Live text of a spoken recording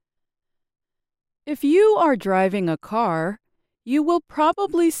If you are driving a car, you will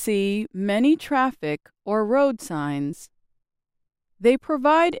probably see many traffic or road signs. They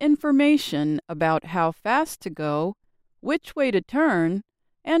provide information about how fast to go, which way to turn,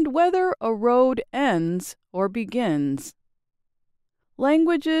 and whether a road ends or begins.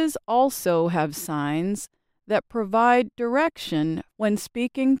 Languages also have signs that provide direction when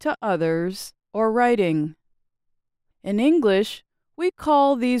speaking to others or writing. In English, we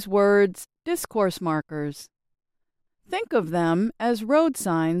call these words discourse markers. Think of them as road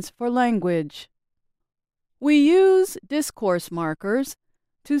signs for language. We use discourse markers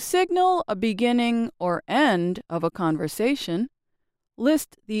to signal a beginning or end of a conversation,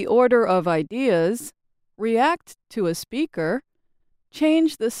 list the order of ideas, react to a speaker,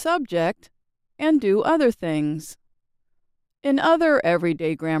 change the subject, and do other things. In other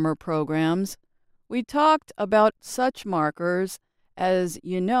everyday grammar programs, we talked about such markers as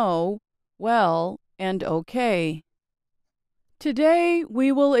you know, well, and okay. Today,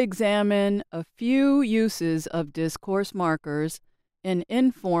 we will examine a few uses of discourse markers in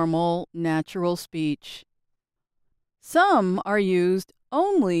informal, natural speech. Some are used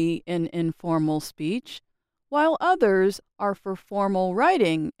only in informal speech, while others are for formal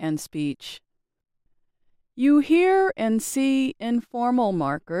writing and speech. You hear and see informal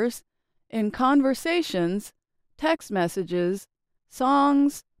markers in conversations, text messages,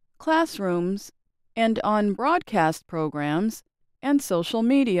 songs, classrooms, and on broadcast programs and social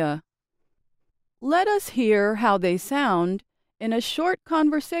media. Let us hear how they sound in a short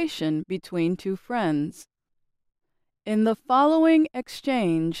conversation between two friends. In the following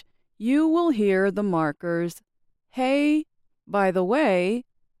exchange, you will hear the markers hey, by the way,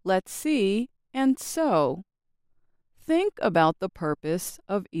 let's see, and so. Think about the purpose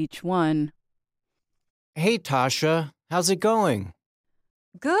of each one. Hey, Tasha, how's it going?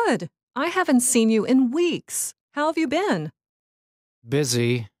 Good. I haven't seen you in weeks. How have you been?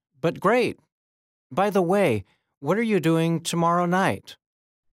 Busy, but great. By the way, what are you doing tomorrow night?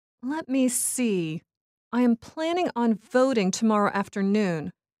 Let me see. I am planning on voting tomorrow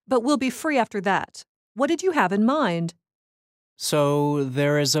afternoon, but we'll be free after that. What did you have in mind? So,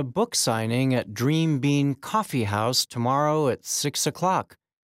 there is a book signing at Dream Bean Coffee House tomorrow at 6 o'clock.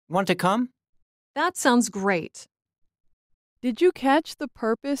 Want to come? That sounds great. Did you catch the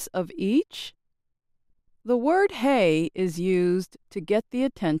purpose of each? The word hey is used to get the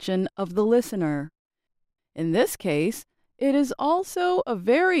attention of the listener. In this case, it is also a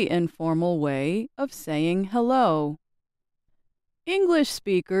very informal way of saying hello. English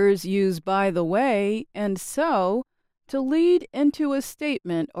speakers use by the way and so to lead into a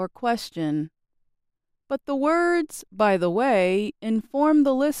statement or question. But the words by the way inform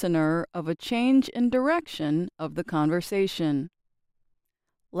the listener of a change in direction of the conversation.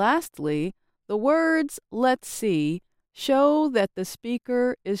 Lastly, the words let's see show that the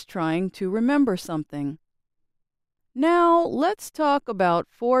speaker is trying to remember something. Now, let's talk about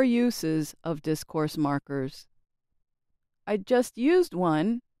 4 uses of discourse markers. I just used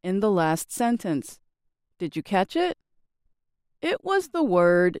one in the last sentence. Did you catch it? It was the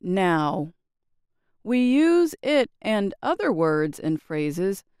word now. We use it and other words and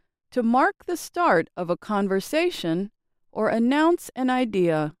phrases to mark the start of a conversation or announce an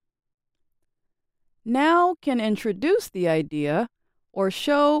idea. Now can introduce the idea or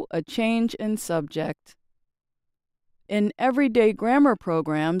show a change in subject. In everyday grammar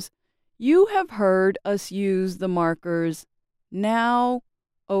programs, you have heard us use the markers now,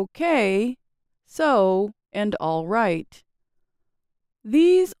 okay, so, and all right.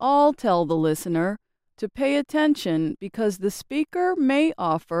 These all tell the listener to pay attention because the speaker may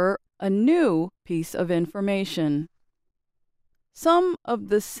offer a new piece of information. Some of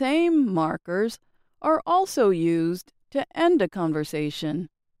the same markers are also used to end a conversation.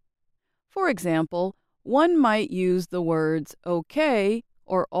 For example, one might use the words okay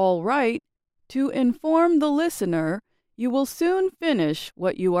or all right to inform the listener you will soon finish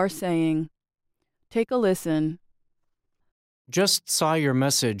what you are saying. Take a listen. Just saw your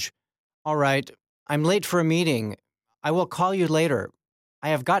message. All right, I'm late for a meeting. I will call you later. I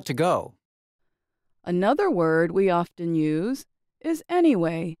have got to go. Another word we often use is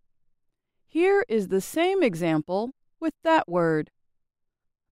anyway. Here is the same example with that word.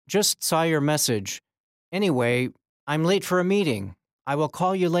 Just saw your message. Anyway, I'm late for a meeting. I will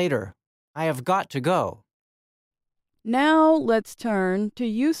call you later. I have got to go. Now let's turn to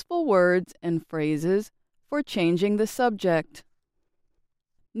useful words and phrases for changing the subject.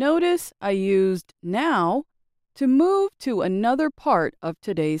 Notice I used now to move to another part of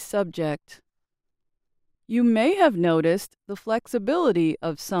today's subject. You may have noticed the flexibility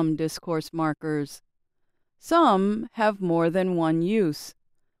of some discourse markers. Some have more than one use,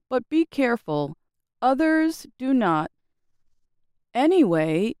 but be careful, others do not.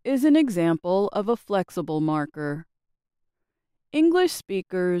 Anyway is an example of a flexible marker. English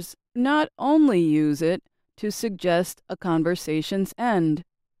speakers not only use it to suggest a conversation's end.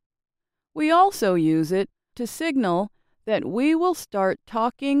 We also use it to signal that we will start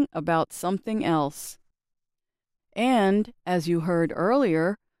talking about something else. And, as you heard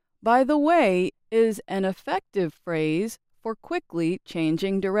earlier, by the way is an effective phrase for quickly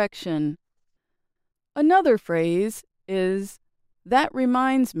changing direction. Another phrase is, "That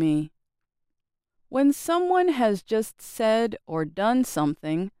reminds me." When someone has just said or done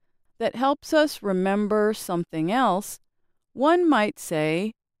something that helps us remember something else, one might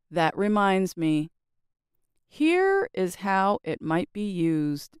say, "That reminds me." Here is how it might be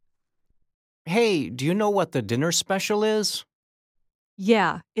used. Hey, do you know what the dinner special is?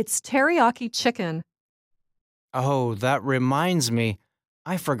 Yeah, it's teriyaki chicken. Oh, that reminds me.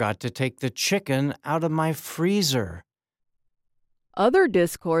 I forgot to take the chicken out of my freezer. Other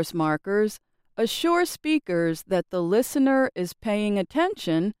discourse markers assure speakers that the listener is paying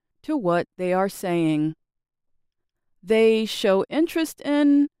attention to what they are saying. They show interest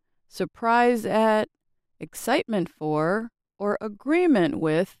in, surprise at, excitement for, or agreement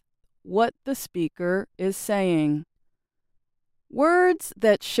with what the speaker is saying. Words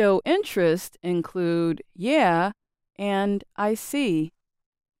that show interest include yeah and I see.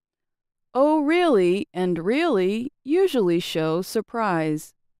 Oh, really and really usually show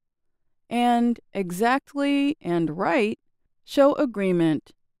surprise. And exactly and right show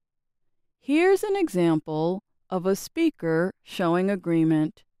agreement. Here's an example of a speaker showing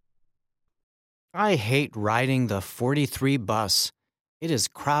agreement. I hate riding the 43 bus. It is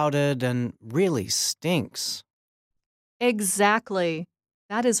crowded and really stinks. Exactly.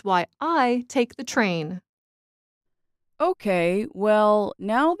 That is why I take the train. Okay, well,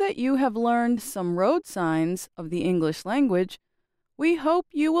 now that you have learned some road signs of the English language, we hope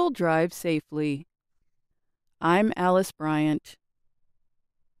you will drive safely. I'm Alice Bryant.